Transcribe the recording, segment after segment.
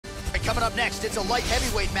Coming up next, it's a light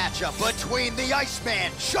heavyweight matchup between the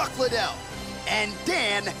Iceman, Chuck Liddell, and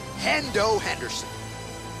Dan Henderson.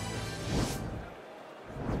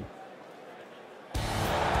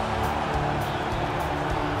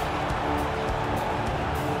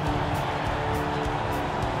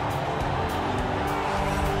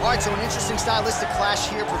 All right, so an interesting stylistic clash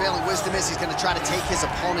here. Prevailing wisdom is he's going to try to take his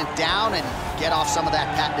opponent down and get off some of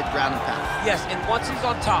that patented ground and pound. Yes, and once he's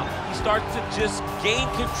on top, he starts to just gain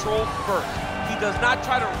control first. He does not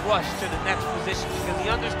try to rush to the next position because he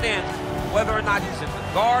understands whether or not he's in the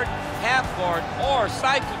guard, half guard, or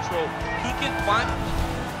side control, he can find...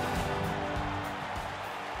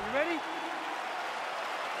 Are you ready?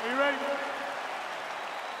 Are you ready?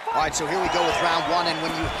 All right, so here we go with round one, and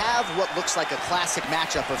when you have what looks like a classic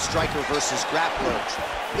matchup of striker versus grappler,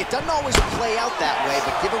 it doesn't always play out that way,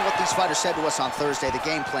 but given what these fighters said to us on Thursday, the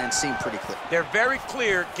game plans seem pretty clear. They're very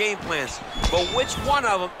clear game plans, but which one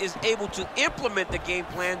of them is able to implement the game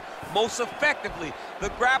plan most effectively? The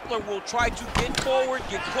grappler will try to get forward,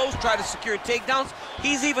 get close, try to secure takedowns.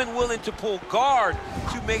 He's even willing to pull guard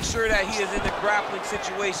to make sure that he is in the grappling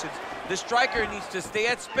situations. The striker needs to stay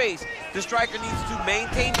at space. The striker needs to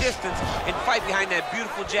maintain distance and fight behind that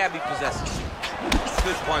beautiful jab he possesses.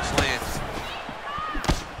 Good punch lands.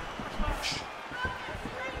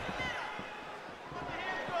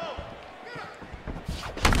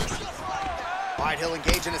 All right, he'll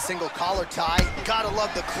engage in a single collar tie. Gotta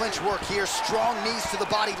love the clinch work here. Strong knees to the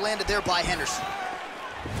body landed there by Henderson.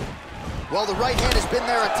 Well, the right hand has been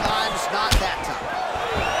there at times, not that time.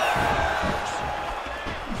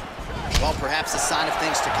 Well, perhaps a sign of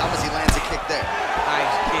things to come as he lands a kick there.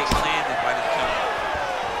 Nice kick landed by the counter.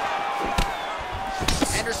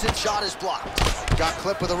 Henderson's shot is blocked. Got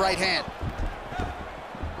clipped with the right hand.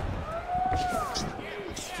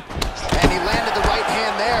 And he landed the right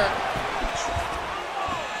hand there.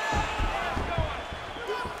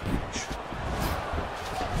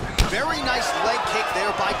 Very nice leg kick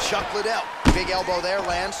there by Chuck Liddell. Big elbow there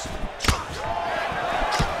lands.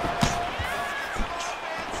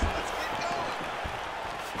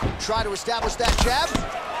 Try to establish that jab.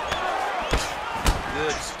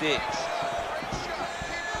 Good stick.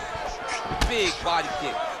 Big body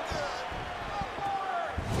kick.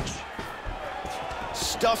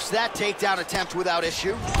 Stuffs that takedown attempt without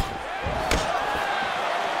issue.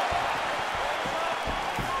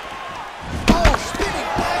 Oh, spinning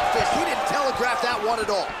back fist. He didn't telegraph that one at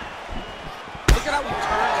all. Look at how he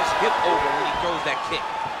turns his hip over when he throws that kick.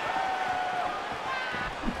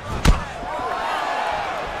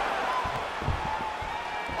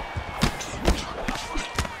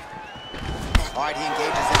 All right, he engages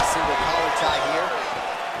in a single collar tie here.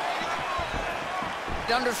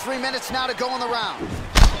 Under 3 minutes now to go in the round.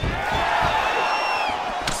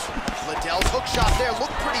 Liddell's hook shot there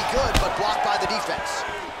looked pretty good, but blocked by the defense.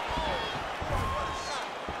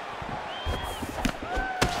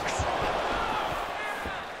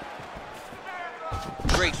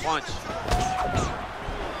 Great punch.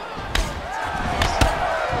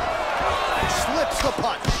 Slips the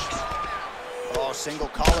punch. Oh, single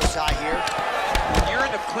collar tie here. When you're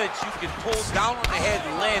in the clinch, you can pull down on the head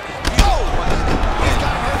and land this Oh! beautiful punch. He's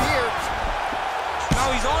got him hurt here.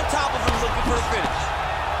 Now he's on top of him looking for a finish.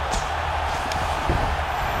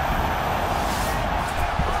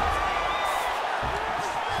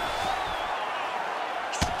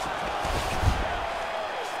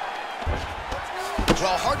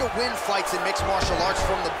 Well, hard to win fights in mixed martial arts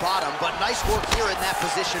from the bottom, but nice work here in that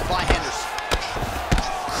position by Henderson.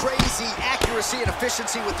 Crazy accuracy and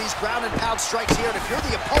efficiency with these ground and pound strikes here, and if you're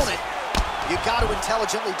the opponent, you got to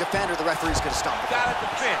intelligently defend or the referee's going to stop. You got to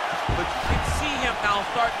defend, but you can see him now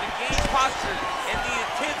starting to gain posture and the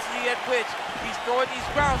intensity at which he's throwing these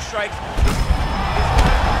ground strikes is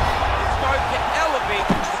starting to elevate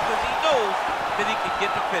because he knows that he can get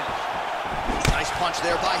the finish. Nice punch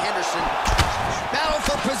there by Henderson. Battle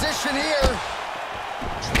for position here.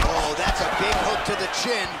 Oh, that's a big hook to the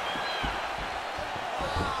chin.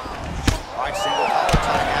 All right, single collar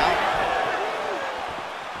tie now.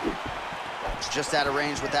 Just out of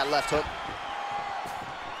range with that left hook.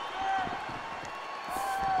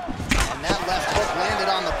 And that left hook landed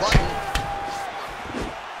on the button.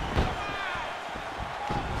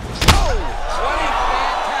 Oh! What a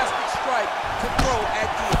fantastic strike to throw at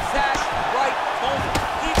the exact right moment.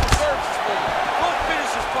 He deserves this moment. Go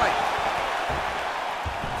finish his fight.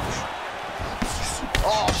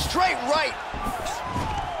 Oh, straight right.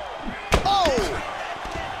 Oh!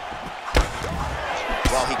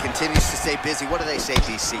 Well, he continues to stay busy. What do they say,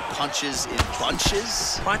 BC? Punches in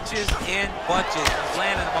bunches? Punches in bunches. He's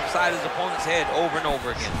landing them upside his opponent's head over and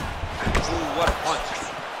over again. Ooh, what a punch.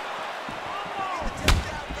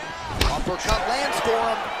 Uppercut lands for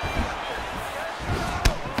him.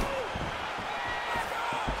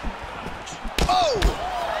 Oh!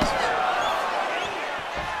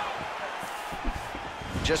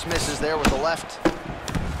 Just misses there with the left.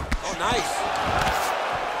 Oh, nice.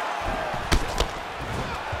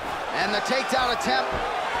 And the takedown attempt,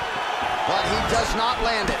 but he does not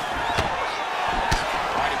land it.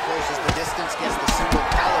 All right, he closes the distance, gets the single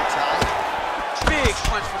collar tie. Big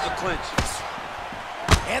punch from the clinch.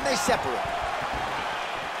 And they separate.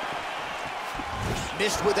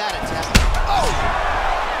 Missed with that attempt. Oh!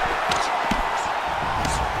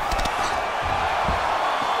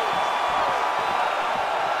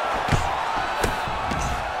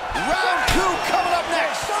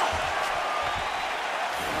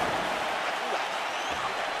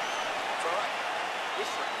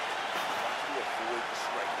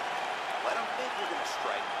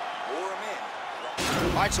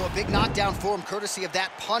 All right, so a big knockdown for him, courtesy of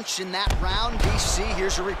that punch in that round. DC,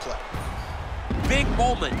 here's your replay. Big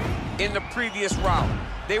moment in the previous round.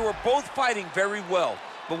 They were both fighting very well,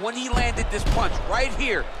 but when he landed this punch right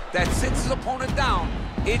here that sits his opponent down,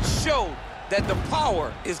 it showed that the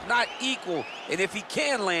power is not equal, and if he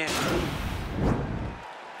can land... You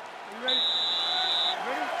ready?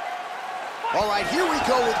 Ready? All right, here we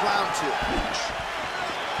go with round two.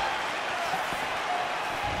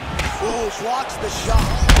 Ooh, blocks the shot.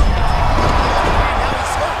 Now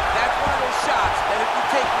he's hurt. That's one of those shots that if you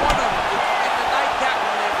take one of them, in the night, that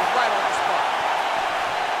one landed right on the spot.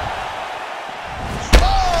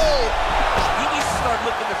 Oh! He needs to start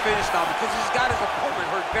looking to finish now because he's got his opponent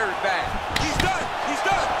hurt very bad. He's done! He's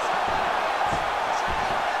done!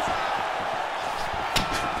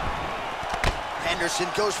 Henderson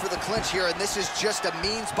goes for the clinch here, and this is just a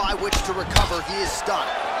means by which to recover. He is stunned.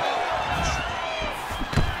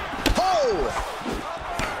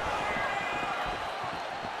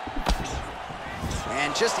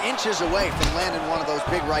 And just inches away from landing one of those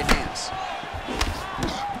big right hands.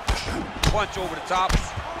 Punch over the top.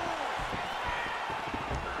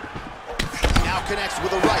 Now connects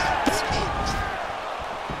with a right.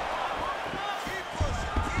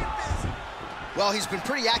 Well, he's been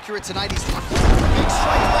pretty accurate tonight. He's big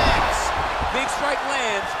strike lands. Big strike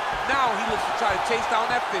lands. Now he looks to try to chase down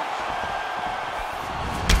that finish.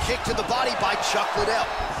 Kick to the body by Chuck Liddell.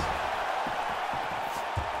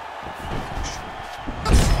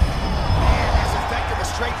 And as effective a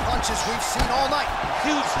straight punch as we've seen all night.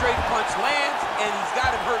 Huge straight punch lands, and he's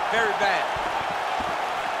got him hurt very bad.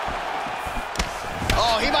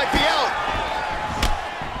 Oh, he might be out.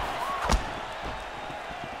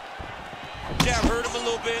 Jab hurt him a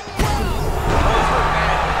little bit. Oh, he's hurt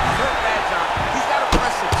bad. He's hurt bad, John. He's got to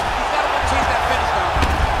press it. He's got to want to chase that finish down.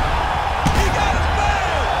 He got him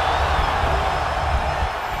bad!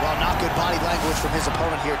 Well, not good body language from his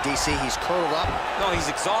opponent here, DC. He's curled up. No, he's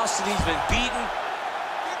exhausted. He's been beaten.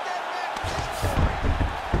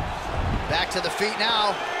 Back to the feet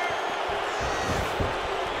now.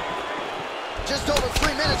 Just over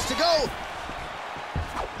 3 minutes to go.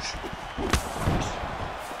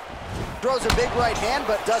 Throws a big right hand,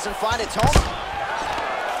 but doesn't find its home.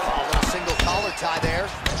 Oh, a little single collar tie there.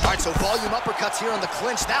 All right, so volume uppercuts here on the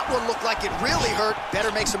clinch. That one looked like it really hurt.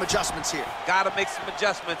 Better make some adjustments here. Got to make some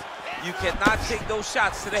adjustments. You cannot take those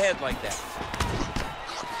shots to the head like that.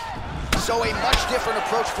 So a much different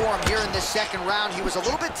approach for him here in this second round. He was a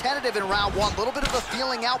little bit tentative in round one, a little bit of a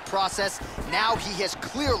feeling out process. Now he has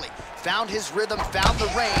clearly found his rhythm, found the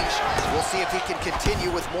range. We'll see if he can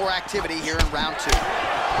continue with more activity here in round two.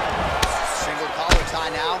 Single collar tie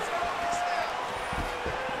now.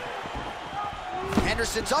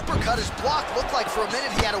 Henderson's uppercut is blocked. Looked like for a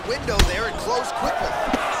minute he had a window there. It closed quickly.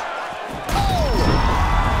 Oh!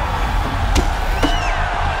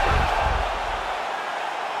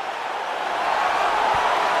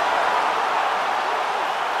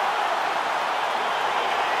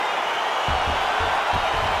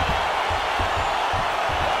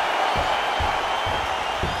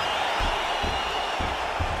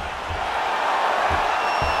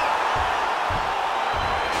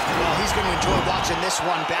 Watching this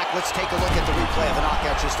one back, let's take a look at the replay of the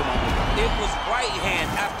knockout just a moment ago. It was right hand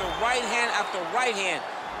after right hand after right hand.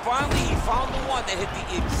 Finally, he found the one that hit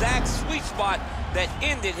the exact sweet spot that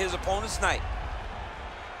ended his opponent's night.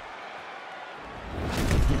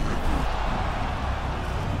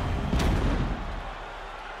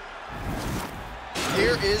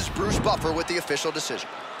 Here is Bruce Buffer with the official decision.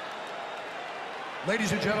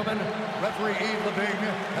 Ladies and gentlemen, referee Yves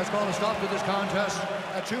Levine has called a stop to this contest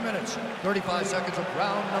at 2 minutes, 35 seconds of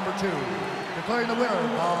round number 2. Declaring the winner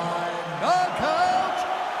by knockout,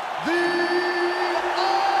 the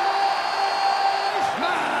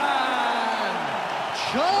Iceman!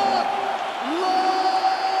 Chuck Liddell!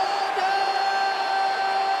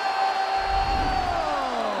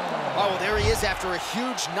 Oh, there he is after a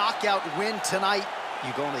huge knockout win tonight.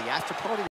 You going to the after party?